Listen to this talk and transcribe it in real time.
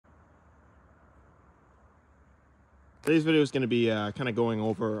Today's video is going to be kind of going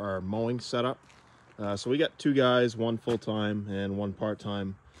over our mowing setup. So we got two guys, one full-time and one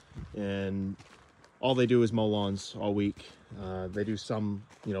part-time, and all they do is mow lawns all week. They do some,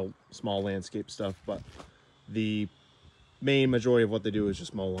 small landscape stuff, but the main majority of what they do is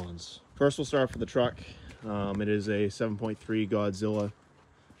just mow lawns. First, we'll start off with the truck. It is a 7.3 Godzilla,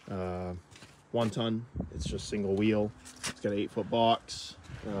 1 ton. It's just single wheel. It's got an 8-foot box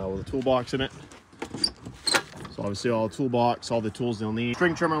with a toolbox in it. So obviously all the toolbox, all the tools they'll need.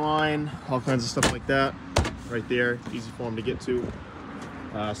 String trimmer line, all kinds of stuff like that. Right there, easy for them to get to.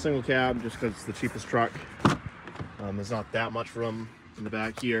 Single cab, just because it's the cheapest truck. There's not that much room in the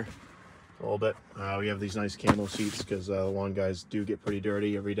back here. A little bit. We have these nice camo seats because lawn guys do get pretty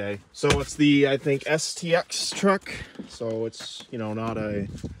dirty every day. So it's the, I think, STX truck. So it's, not a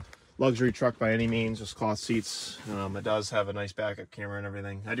luxury truck by any means, just cloth seats. It does have a nice backup camera and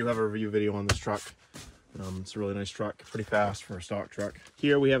everything. I do have a review video on this truck. It's a really nice truck, pretty fast for a stock truck.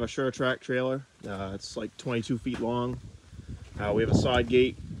 Here we have a SureTrack trailer. It's like 22 feet long. We have a side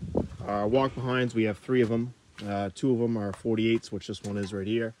gate. Our walk behinds, we have 3 of them. 2 of them are 48s, which this one is right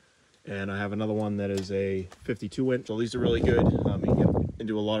here. And I have another one that is a 52-inch. So these are really good. You get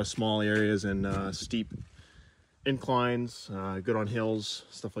into a lot of small areas and steep inclines, good on hills,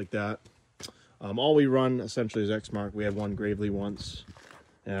 stuff like that. All we run essentially is Exmark. We had one Gravely once.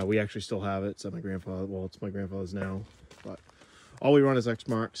 We actually still have it. It's at my grandfather. Well, it's my grandfather's now, but all we run is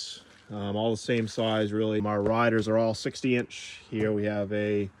Exmarks. All the same size, really. Our riders are all 60-inch. Here we have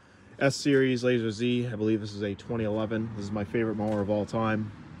a S-Series Laser Z. I believe this is a 2011. This is my favorite mower of all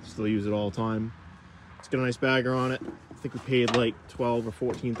time. Still use it all the time. It's got a nice bagger on it. I think we paid like 12 or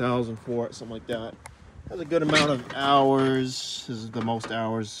 14,000 for it, something like that. Has a good amount of hours. This is the most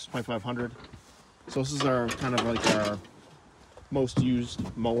hours, 2,500. So this is our kind of like our most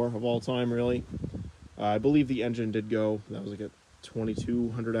used mower of all time, really. I believe the engine did go. That was like at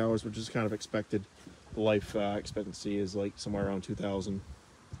 2,200 hours, which is kind of expected. The life expectancy is like somewhere around 2,000.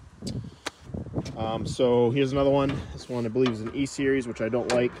 So here's another one. This one I believe is an E-Series, which I don't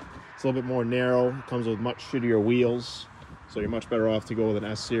like. It's a little bit more narrow. It comes with much shittier wheels, so you're much better off to go with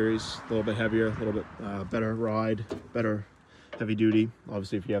an S-Series. A little bit heavier, a little bit better ride, better heavy duty.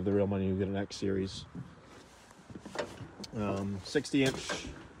 Obviously, if you have the real money, you get an X-Series. 60-inch.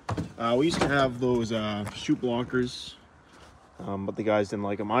 We used to have those chute blockers, but the guys didn't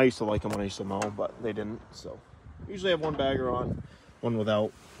like them. I used to like them when I used to mow, but they didn't. So usually have one bagger on, one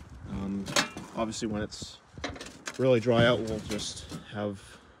without. Obviously when it's really dry out, we'll just have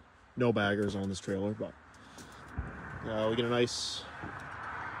no baggers on this trailer, but we get a nice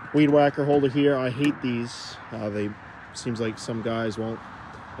weed whacker holder here. I hate these. They seems like some guys won't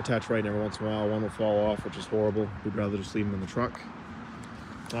attach right, and every once in a while one will fall off, which is horrible. We'd rather just leave them in the truck.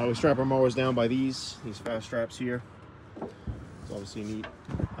 We strap our mowers down by these fast straps here. It's obviously neat.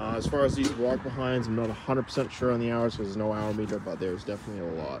 As far as these walk behinds, I'm not 100% sure on the hours because there's no hour meter, but there's definitely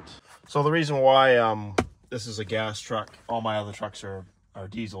a lot. So the reason why this is a gas truck, all my other trucks are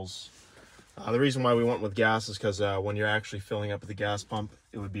diesels. The reason why we went with gas is because when you're actually filling up at the gas pump,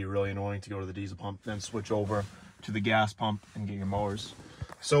 it would be really annoying to go to the diesel pump, then switch over to the gas pump and get your mowers.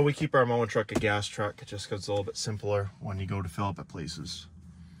 So we keep our mowing truck a gas truck just because it's a little bit simpler when you go to fill up at places.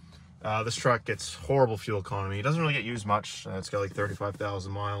 This truck gets horrible fuel economy. It doesn't really get used much. It's got like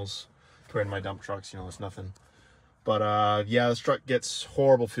 35,000 miles compared to my dump trucks. It's nothing. But yeah, this truck gets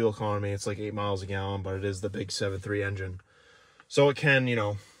horrible fuel economy. It's like 8 miles a gallon, but it is the big 7.3 engine. So it can,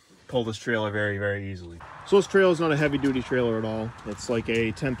 pull this trailer very, very easily. So this trailer is not a heavy duty trailer at all. It's like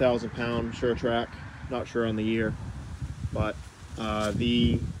a 10,000 pound SureTrack. Not sure on the year, but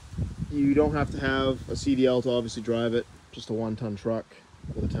you don't have to have a CDL to obviously drive it. Just a 1-ton truck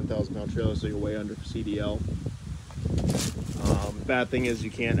with a 10,000 pound trailer, so you're way under for CDL. Bad thing is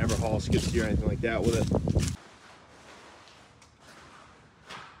you can't ever haul skid steer or anything like that with it.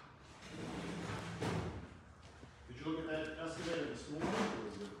 Did you look at that excavator this morning?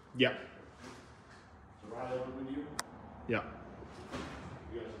 Yeah. So Riley went with you? Yeah.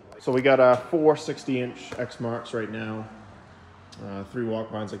 So we got 4 60-inch Exmarks right now. 3 walk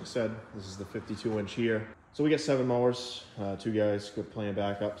behinds, like I said. This is the 52-inch here. So we get 7 mowers, 2 guys, good playing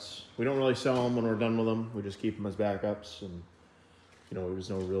backups. We don't really sell them when we're done with them. We just keep them as backups, and there's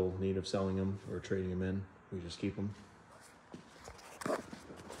no real need of selling them or trading them in. We just keep them.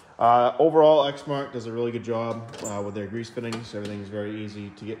 Overall, Exmark does a really good job with their grease fittings. Everything's very easy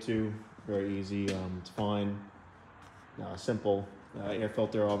to get to, very easy to find, simple. Air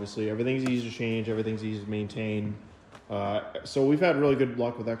filter, obviously. Everything's easy to change, everything's easy to maintain. So we've had really good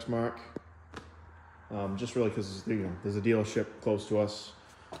luck with Exmark. Just really because there's a dealership close to us.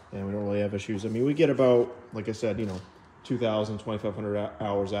 and we don't really have issues. I mean, we get about, like I said, 2,000, 2,500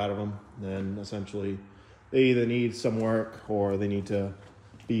 hours out of them. Then essentially they either need some work or they need to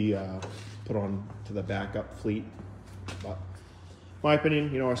be put on to the backup fleet. But my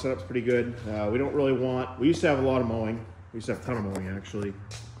opinion, our setup's pretty good. We don't really we used to have a lot of mowing. We used to have a ton of mowing actually.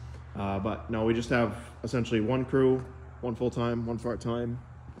 But no, we just have essentially one crew, one full-time, one part-time,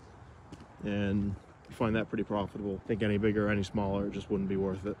 and I find that pretty profitable. I think any bigger, any smaller, it just wouldn't be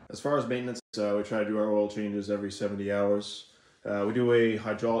worth it. As far as maintenance, we try to do our oil changes every 70 hours. We do a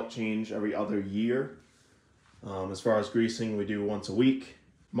hydraulic change every other year. As far as greasing, we do once a week.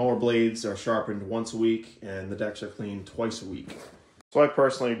 Mower blades are sharpened once a week, and the decks are cleaned twice a week. So I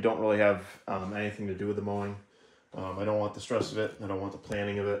personally don't really have anything to do with the mowing. I don't want the stress of it. I don't want the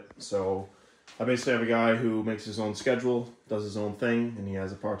planning of it. So I basically have a guy who makes his own schedule, does his own thing, and he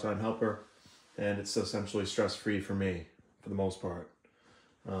has a part-time helper. And it's essentially stress-free for me, for the most part.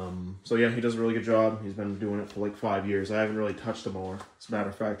 So yeah, he does a really good job. He's been doing it for like 5 years. I haven't really touched a mower. As a matter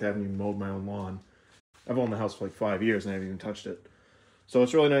of fact, I haven't even mowed my own lawn. I've owned the house for like 5 years and I haven't even touched it. So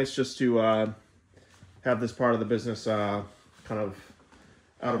it's really nice just to have this part of the business kind of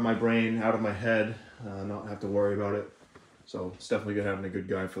out of my brain, out of my head, not have to worry about it. So it's definitely good having a good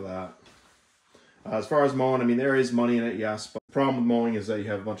guy for that. As far as mowing, I mean, there is money in it, yes, but the problem with mowing is that you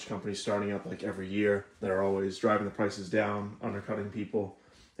have a bunch of companies starting up like every year that are always driving the prices down, undercutting people,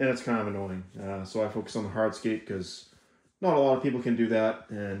 and it's kind of annoying. So I focus on the hardscape because not a lot of people can do that,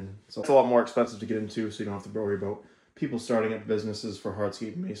 and so it's a lot more expensive to get into, so you don't have to worry about people starting up businesses for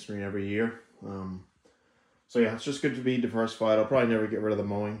hardscape masonry every year. So yeah, it's just good to be diversified. I'll probably never get rid of the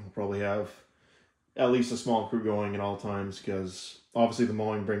mowing. I'll probably have at least a small crew going at all times because obviously the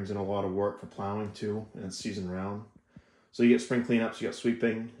mowing brings in a lot of work for plowing too, and it's season round. So you get spring cleanups, you get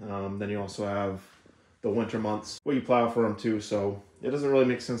sweeping, then you also have the winter months where you plow for them too. So it doesn't really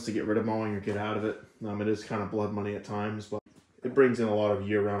make sense to get rid of mowing or get out of it. It is kind of blood money at times, but it brings in a lot of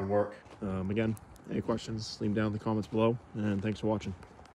year-round work. Again, any questions, leave them down in the comments below, and thanks for watching.